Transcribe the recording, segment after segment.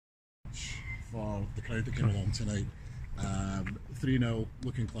much for the crowd that came along tonight. 3-0,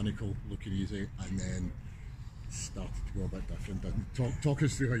 looking clinical, looking easy, and then started to go a bit different. Talk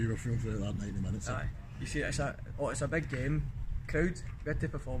us through how you were feeling through that 90 minutes. You see, it's a big game. Crowd, we had to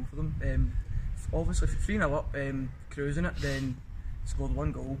perform for them. Obviously, 3-0 up, cruising it, then scored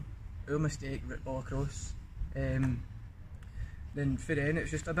 1 goal. Our mistake, rip ball across. Then for then, it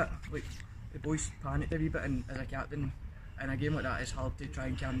was just a bit like the boys panicked a wee bit, and as a captain in a game like that, it's hard to try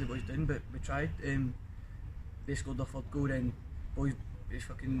and calm the boys down, but we tried. They scored their 3rd goal, and boys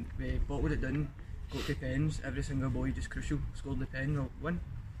we bottled it down, got to pens, every single boy just crucial, scored the pen, we'll win.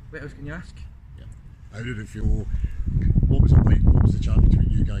 What else can you ask? Yeah. How did it feel? What was it like? What was the chat between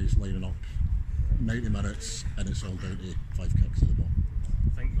you guys lining up 90 minutes and it's all down to 5 kicks of the ball?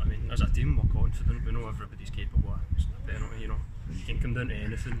 I mean, as a team we're confident, we know everybody's capable of a penalty, you know, you can come down to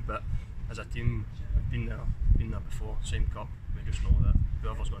anything, but as a team we've been there before, same cup, we just know that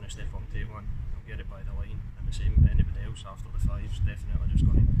whoever's going to step up and take one, will get it by the line, and the same anybody else after the 5's definitely just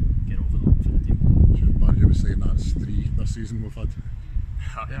going to get over the line for the team. Sure, Mario was saying that's 3 this season we've had.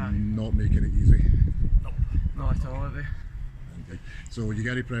 Not making it easy. Nope. Not at all, Okay. So you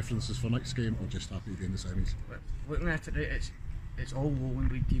got any preferences for next game, or just happy to be in the semis? Looking at it, it's all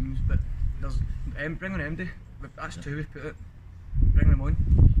Lowland League teams, but there's bring on MD. That's 2 we've put it. Bring them on.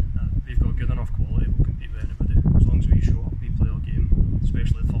 We've got good enough quality, we'll compete with anybody. As long as we show up, we play our game,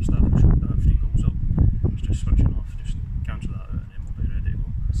 especially the first half, we showed that 3 goals up. It's just switching off, just cancel that out, and then we'll be ready to go.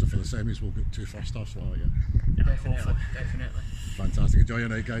 So for the semis, we'll get 2 first halves, yeah? Definitely. Fantastic. Enjoy your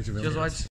night, guys. Cheers, lads.